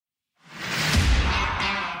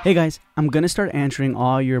Hey guys, I'm going to start answering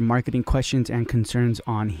all your marketing questions and concerns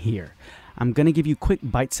on here. I'm going to give you quick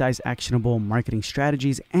bite-sized actionable marketing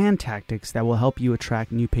strategies and tactics that will help you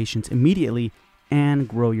attract new patients immediately and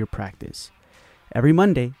grow your practice. Every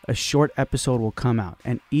Monday, a short episode will come out,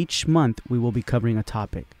 and each month we will be covering a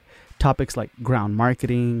topic. Topics like ground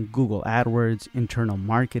marketing, Google AdWords, internal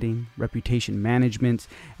marketing, reputation management,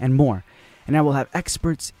 and more. And I will have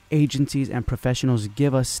experts, agencies, and professionals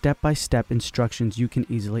give us step-by-step instructions you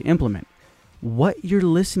can easily implement. What you're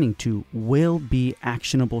listening to will be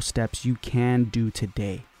actionable steps you can do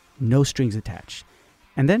today. No strings attached.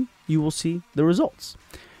 And then you will see the results.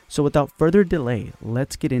 So without further delay,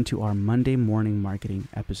 let's get into our Monday morning marketing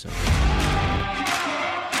episode.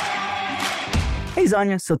 Hey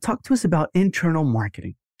Zanya, so talk to us about internal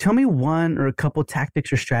marketing. Tell me one or a couple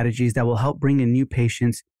tactics or strategies that will help bring in new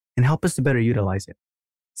patients and help us to better utilize it.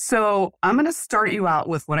 So I'm going to start you out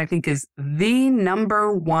with what I think is the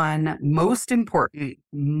number one most important,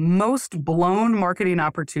 most blown marketing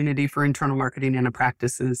opportunity for internal marketing in a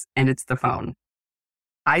practices, and it's the phone.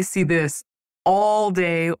 I see this all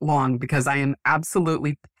day long because I am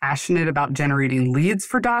absolutely passionate about generating leads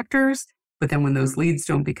for doctors. But then when those leads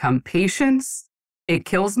don't become patients, it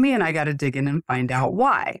kills me and I got to dig in and find out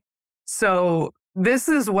why. So this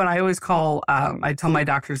is what I always call, I tell my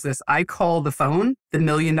doctors this, I call the phone the $1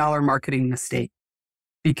 million marketing mistake.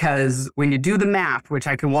 Because when you do the math, which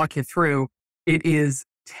I can walk you through, it is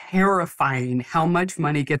terrifying how much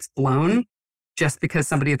money gets blown just because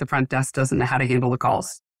somebody at the front desk doesn't know how to handle the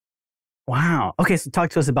calls. Wow. Okay, so talk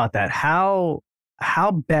to us about that. How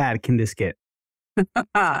bad can this get?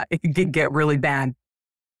 It can get really bad.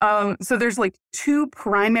 So there's like two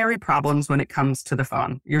primary problems when it comes to the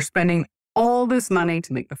phone. You're spending all this money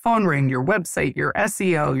to make the phone ring, your website, your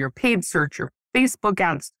SEO, your paid search, your Facebook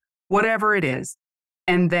ads, whatever it is.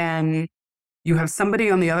 And then you have somebody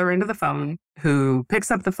on the other end of the phone who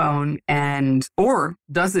picks up the phone or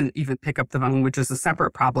doesn't even pick up the phone, which is a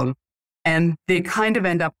separate problem. And they kind of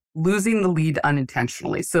end up losing the lead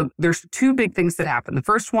unintentionally. So there's two big things that happen. The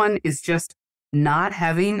first one is just not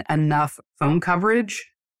having enough phone coverage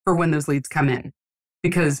for when those leads come in.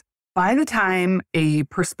 Because by the time a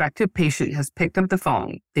prospective patient has picked up the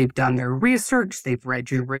phone, they've done their research, they've read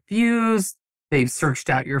your reviews, they've searched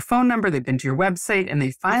out your phone number, they've been to your website, and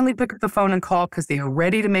they finally pick up the phone and call because they are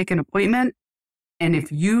ready to make an appointment. And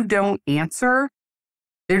if you don't answer,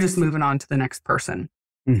 they're just moving on to the next person.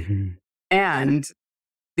 Mm-hmm. And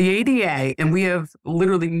the ADA, and we have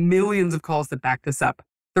literally millions of calls that back this up,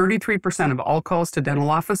 33% of all calls to dental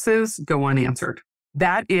offices go unanswered.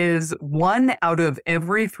 That is 1 out of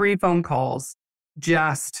every 3 phone calls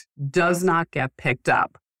just does not get picked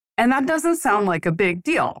up. And that doesn't sound like a big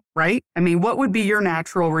deal, right? I mean, what would be your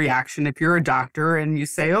natural reaction if you're a doctor and you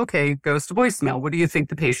say, okay, goes to voicemail? What do you think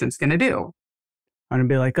the patient's going to do? I'm going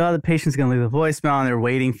to be like, oh, the patient's going to leave a voicemail and they're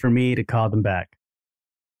waiting for me to call them back.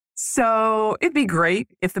 So it'd be great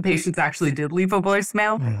if the patients actually did leave a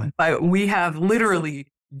voicemail, but we have literally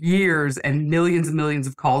years and millions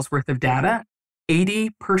of calls worth of data.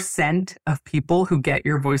 80% of people who get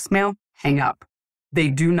your voicemail hang up. They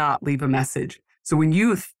do not leave a message. So when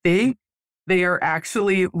you think they are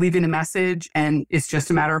actually leaving a message and it's just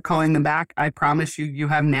a matter of calling them back, I promise you, you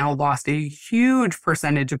have now lost a huge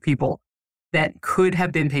percentage of people that could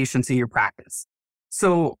have been patients in your practice.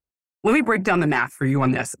 So let me break down the math for you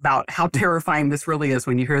on this about how terrifying this really is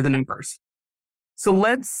when you hear the numbers. So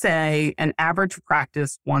let's say an average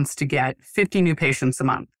practice wants to get 50 new patients a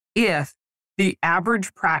month. If the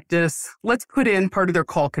average practice, let's put in part of their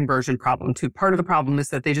call conversion problem too. Part of the problem is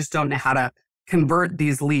that they just don't know how to convert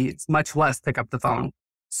these leads, much less pick up the phone.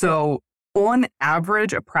 So on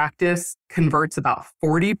average, a practice converts about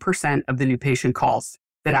 40% of the new patient calls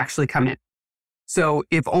that actually come in. So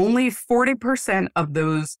if only 40% of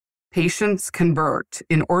those patients convert,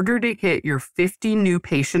 in order to hit your 50 new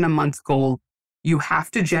patient a month goal, you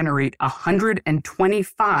have to generate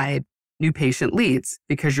 125 new patient leads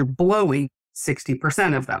because you're blowing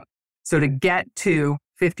 60% of them. So to get to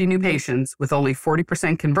 50 new patients with only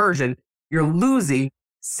 40% conversion, you're losing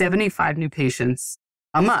 75 new patients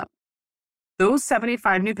a month. Those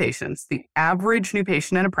 75 new patients, the average new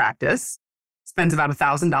patient in a practice spends about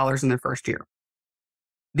 $1,000 in their first year.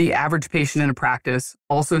 The average patient in a practice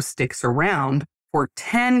also sticks around for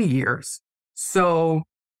 10 years. So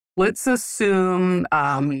let's assume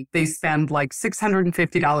they spend like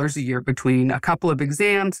 $650 a year between a couple of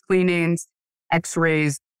exams, cleanings,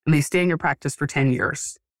 x-rays, and they stay in your practice for 10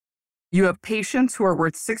 years. You have patients who are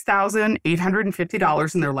worth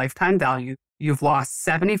 $6,850 in their lifetime value. You've lost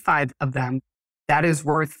 75 of them. That is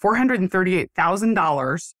worth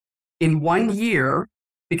 $438,000 in 1 year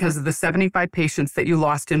because of the 75 patients that you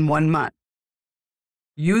lost in 1 month.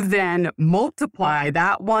 You then multiply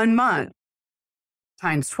that 1 month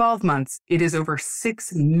times 12 months, it is over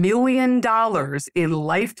 $6 million in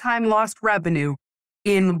lifetime lost revenue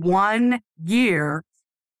in 1 year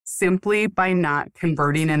simply by not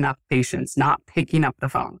converting enough patients, not picking up the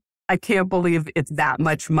phone. I can't believe it's that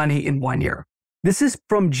much money in 1 year. This is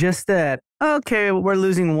from just that, okay, we're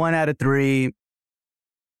losing 1 out of 3.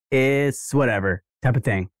 It's whatever type of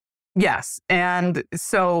thing. Yes. And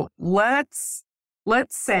so let's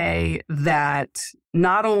say that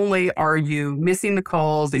not only are you missing the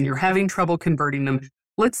calls and you're having trouble converting them,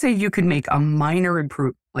 let's say you could make a minor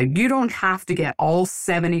improvement. Like you don't have to get all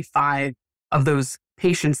 75 of those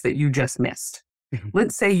patients that you just missed.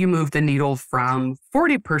 Let's say you move the needle from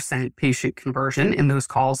 40% patient conversion in those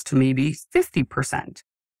calls to maybe 50%.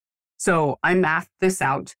 So I mathed this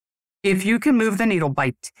out. If you can move the needle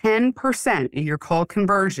by 10% in your call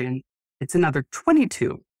conversion, it's another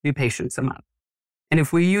 22 new patients a month. And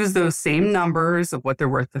if we use those same numbers of what they're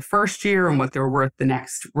worth the first year and what they're worth the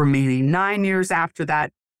next remaining 9 years after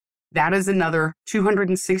that, that is another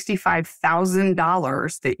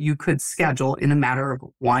 $265,000 that you could schedule in a matter of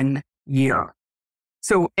 1 year.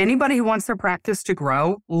 So anybody who wants their practice to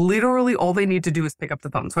grow, literally all they need to do is pick up the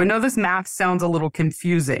phone. So I know this math sounds a little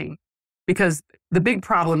confusing because the big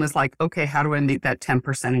problem is like, okay, how do I make that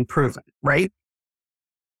 10% improvement, right?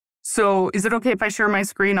 So is it okay if I share my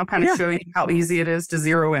screen? I'll kind of show you how easy it is to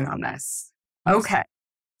zero in on this. Okay.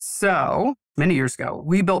 So many years ago,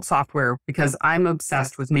 we built software because I'm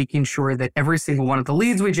obsessed with making sure that every single one of the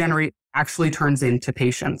leads we generate actually turns into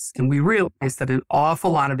patients. And we realized that an awful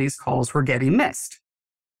lot of these calls were getting missed.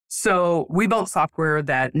 So we built software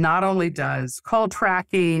that not only does call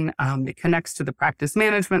tracking, it connects to the practice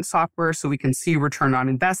management software so we can see return on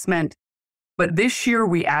investment. But this year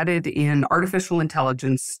we added in artificial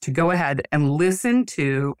intelligence to go ahead and listen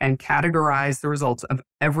to and categorize the results of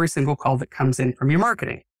every single call that comes in from your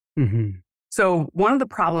marketing. So one of the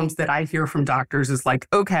problems that I hear from doctors is like,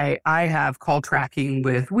 okay, I have call tracking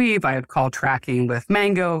with Weave, I have call tracking with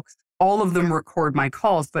Mango, all of them record my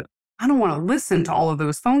calls, but I don't want to listen to all of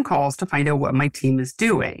those phone calls to find out what my team is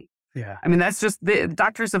doing. Yeah. I mean, that's just the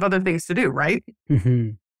doctors have other things to do, right?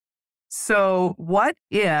 So what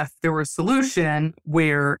if there were a solution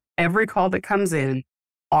where every call that comes in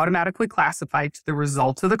automatically classified to the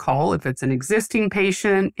result of the call, if it's an existing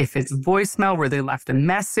patient, if it's voicemail where they left a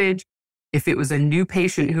message, if it was a new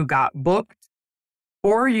patient who got booked,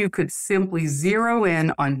 or you could simply zero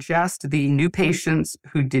in on just the new patients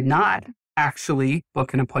who did not actually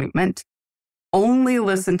book an appointment, only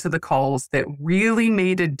listen to the calls that really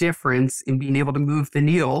made a difference in being able to move the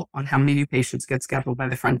needle on how many new patients get scheduled by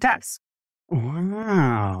the front desk.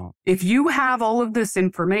 Wow. If you have all of this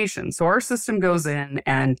information, so our system goes in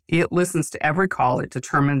and it listens to every call. It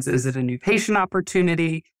determines, is it a new patient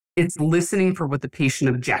opportunity? It's listening for what the patient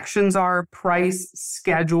objections are, price,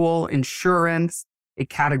 schedule, insurance. It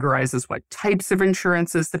categorizes what types of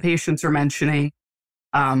insurances the patients are mentioning.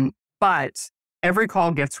 But every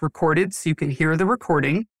call gets recorded so you can hear the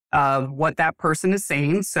recording of what that person is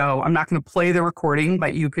saying. So I'm not going to play the recording,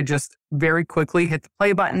 but you could just very quickly hit the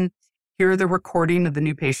play button, hear the recording of the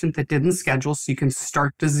new patient that didn't schedule so you can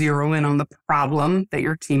start to zero in on the problem that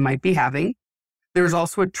your team might be having. There's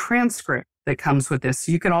also a transcript that comes with this.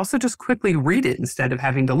 So you can also just quickly read it instead of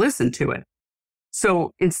having to listen to it.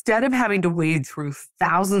 So instead of having to wade through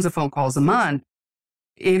thousands of phone calls a month,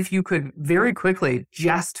 if you could very quickly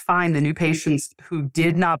just find the new patients who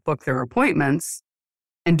did not book their appointments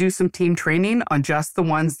and do some team training on just the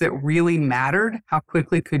ones that really mattered, how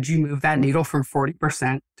quickly could you move that needle from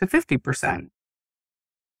 40% to 50%?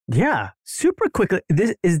 Yeah, super quickly.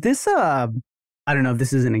 Is this I don't know if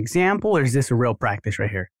this is an example or is this a real practice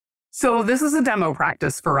right here? So this is a demo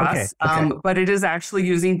practice for us, but it is actually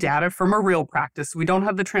using data from a real practice. We don't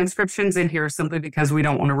have the transcriptions in here simply because we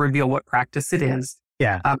don't want to reveal what practice it is.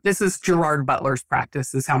 Yeah. This is Gerard Butler's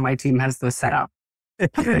practice is how my team has this set up.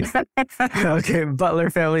 Okay, Butler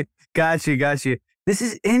family. Got you. This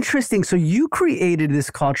is interesting. So you created this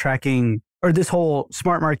call tracking or this whole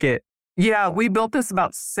smart market. Yeah, we built this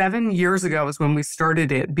about 7 years ago is when we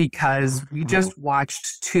started it because we just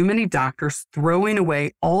watched too many doctors throwing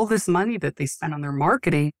away all this money that they spent on their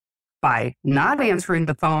marketing by not answering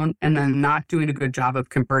the phone and then not doing a good job of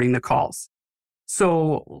converting the calls.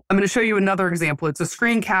 So I'm going to show you another example. It's a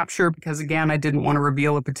screen capture because, again, I didn't want to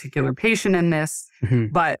reveal a particular patient in this,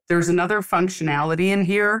 but there's another functionality in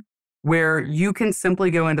here where you can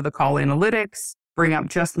simply go into the call analytics, bring up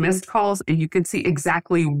just missed calls, and you can see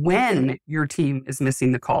exactly when your team is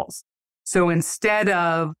missing the calls. So instead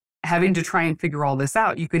of having to try and figure all this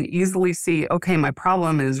out, you can easily see, okay, my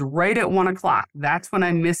problem is right at 1 o'clock. That's when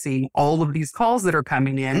I'm missing all of these calls that are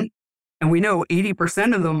coming in. And we know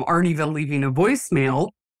 80% of them aren't even leaving a voicemail.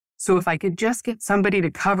 So if I could just get somebody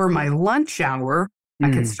to cover my lunch hour,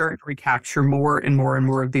 I could start to recapture more and more and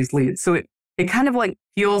more of these leads. So it kind of like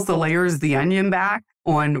peels the layers of the onion back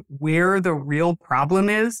on where the real problem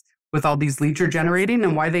is with all these leads you're generating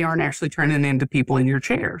and why they aren't actually turning into people in your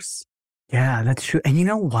chairs. Yeah, that's true. And you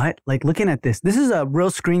know what? Like looking at this is a real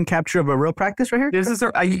screen capture of a real practice right here? This is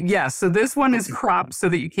yes. So this one is cropped so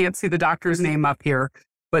that you can't see the doctor's name up here.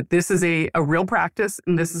 But this is a real practice,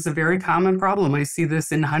 and this is a very common problem. I see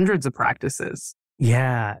this in hundreds of practices.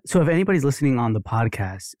 Yeah. So if anybody's listening on the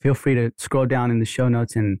podcast, feel free to scroll down in the show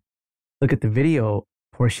notes and look at the video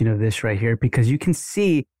portion of this right here, because you can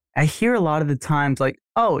see, I hear a lot of the times like,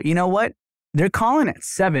 oh, you know what? They're calling at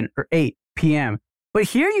 7 or 8 p.m. But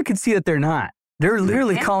here you can see that they're not. They're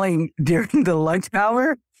literally calling during the lunch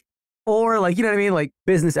hour or like, you know what I mean? Like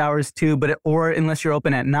business hours too, or unless you're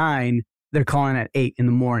open at 9, they're calling at 8 in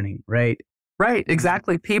the morning, right? Right,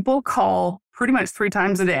 exactly. People call pretty much 3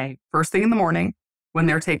 times a day. First thing in the morning when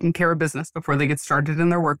they're taking care of business before they get started in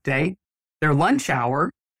their workday, their lunch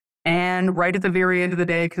hour, and right at the very end of the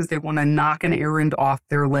day because they want to knock an errand off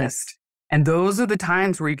their list. And those are the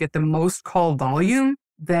times where you get the most call volume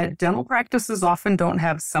that dental practices often don't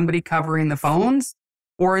have somebody covering the phones,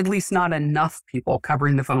 or at least not enough people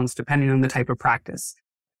covering the phones, depending on the type of practice.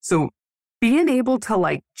 So being able to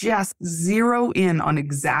like just zero in on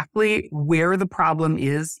exactly where the problem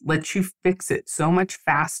is lets you fix it so much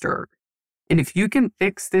faster. And if you can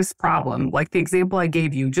fix this problem, like the example I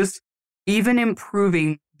gave you, just even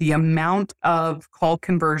improving the amount of call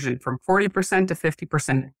conversion from 40% to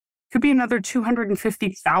 50%, could be another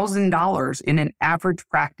 $250,000 in an average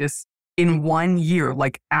practice in 1 year,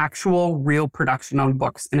 like actual real production on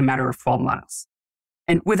books in a matter of 12 months.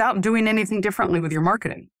 And without doing anything differently with your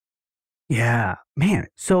marketing. Yeah, man.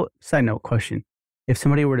 So side note question. If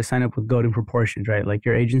somebody were to sign up with Golden Proportions, right, like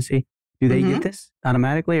your agency, do they get this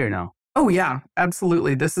automatically or no? Oh, yeah,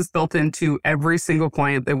 absolutely. This is built into every single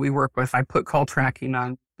client that we work with. I put call tracking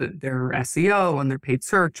on their SEO, on their paid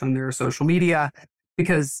search, on their social media,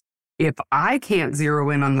 because if I can't zero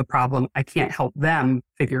in on the problem, I can't help them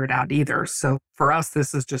figure it out either. So for us,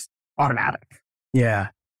 this is just automatic. Yeah.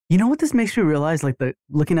 You know what this makes me realize? Like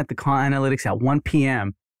looking at the call analytics at 1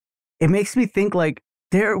 p.m., it makes me think like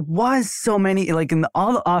there was so many, like in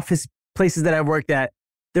all the office places that I've worked at,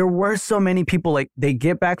 there were so many people, like they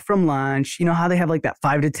get back from lunch, you know how they have like that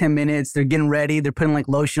 5 to 10 minutes, they're getting ready, they're putting like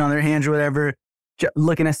lotion on their hands or whatever,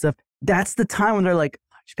 looking at stuff. That's the time when they're like,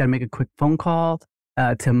 I just got to make a quick phone call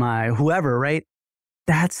to my whoever, right?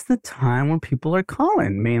 That's the time when people are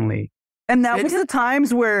calling mainly. And that was the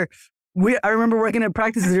times where I remember working at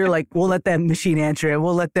practices, you're like, we'll let that machine answer it.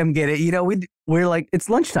 We'll let them get it. You know, we're like, it's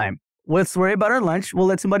lunchtime. Let's worry about our lunch. We'll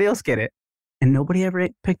let somebody else get it. And nobody ever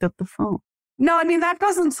picked up the phone. No, I mean, that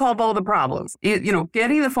doesn't solve all the problems.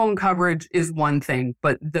 Getting the phone coverage is one thing,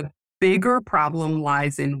 but the bigger problem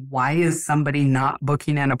lies in why is somebody not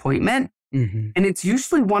booking an appointment? And it's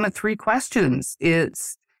usually one of 3 questions.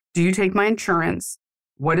 It's, do you take my insurance?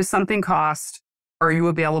 What does something cost? Are you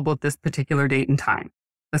available at this particular date and time?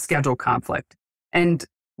 The schedule conflict. And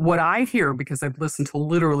what I hear, because I've listened to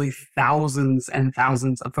literally thousands and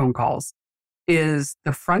thousands of phone calls, is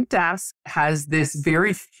the front desk has this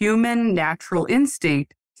very human, natural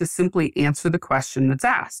instinct to simply answer the question that's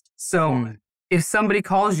asked. So if somebody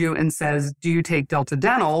calls you and says, do you take Delta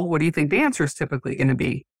Dental? What do you think the answer is typically going to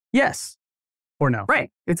be? Yes or no. Right.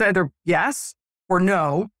 It's either yes or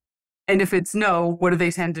no. And if it's no, what do they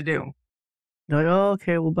tend to do? They're like, oh,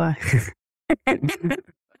 okay, well, bye.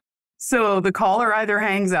 So the caller either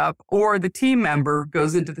hangs up or the team member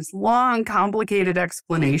goes into this long, complicated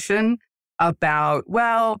explanation about,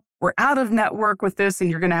 well, we're out of network with this and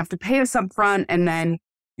you're going to have to pay us up front and then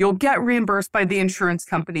you'll get reimbursed by the insurance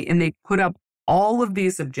company. And they put up all of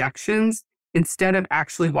these objections instead of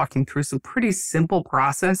actually walking through some pretty simple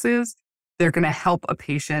processes. They're going to help a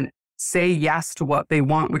patient say yes to what they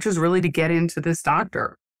want, which is really to get into this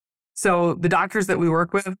doctor. So the doctors that we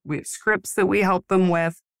work with, we have scripts that we help them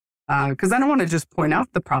with. Because I don't want to just point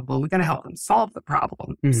out the problem. We got to help them solve the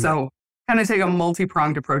problem. So kind of take a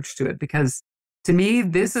multi-pronged approach to it, because to me,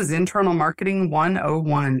 this is internal marketing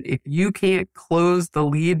 101. If you can't close the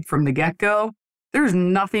lead from the get-go, there's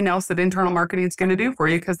nothing else that internal marketing is going to do for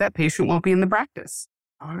you because that patient won't be in the practice.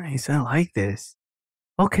 All right. So I like this.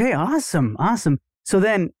 Okay. Awesome. Awesome. So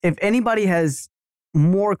then if anybody has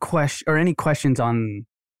more questions or any questions on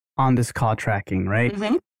this call tracking, right?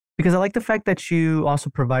 Because I like the fact that you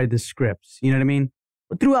also provide the scripts, you know what I mean?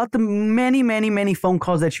 throughout the many, many, many phone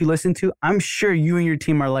calls that you listen to, I'm sure you and your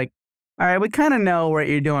team are like, all right, we kind of know what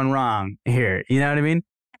you're doing wrong here. You know what I mean?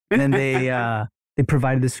 And then they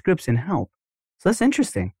provide the scripts and help. So that's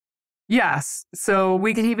interesting. Yes. So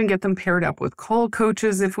we can even get them paired up with call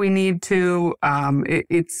coaches if we need to.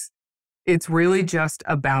 It's really just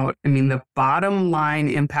about, the bottom line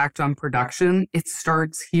impact on production, it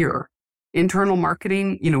starts here. Internal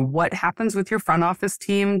marketing, what happens with your front office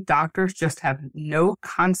team? Doctors just have no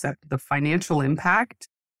concept of the financial impact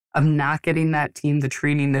of not getting that team the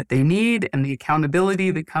training that they need and the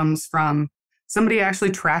accountability that comes from somebody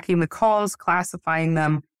actually tracking the calls, classifying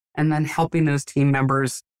them, and then helping those team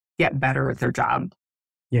members get better at their job.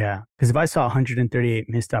 Yeah, because if I saw 138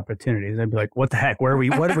 missed opportunities, I'd be like, what the heck? What are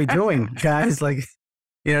we doing, guys? Like,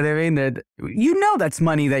 you know what I mean? That's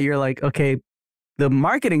money that you're like, okay, the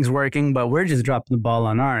marketing's working, but we're just dropping the ball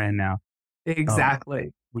on our end now.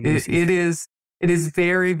 Exactly. It is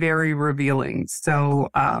very, very revealing. So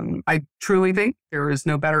I truly think there is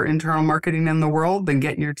no better internal marketing in the world than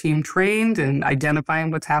getting your team trained and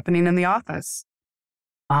identifying what's happening in the office.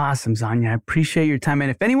 Awesome, Zanya. I appreciate your time. And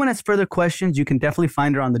if anyone has further questions, you can definitely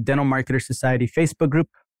find her on the Dental Marketer Society Facebook group,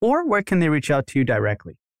 or where can they reach out to you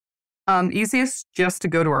directly? Easiest just to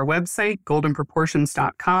go to our website,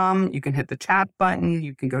 goldenproportions.com. You can hit the chat button.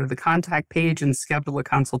 You can go to the contact page and schedule a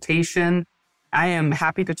consultation. I am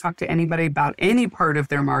happy to talk to anybody about any part of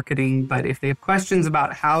their marketing, but if they have questions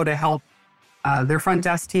about how to help their front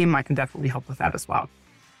desk team, I can definitely help with that as well.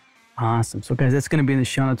 Awesome. So guys, that's going to be in the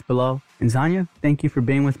show notes below. And Zanya, thank you for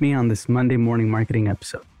being with me on this Monday morning marketing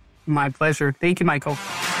episode. My pleasure. Thank you, Michael.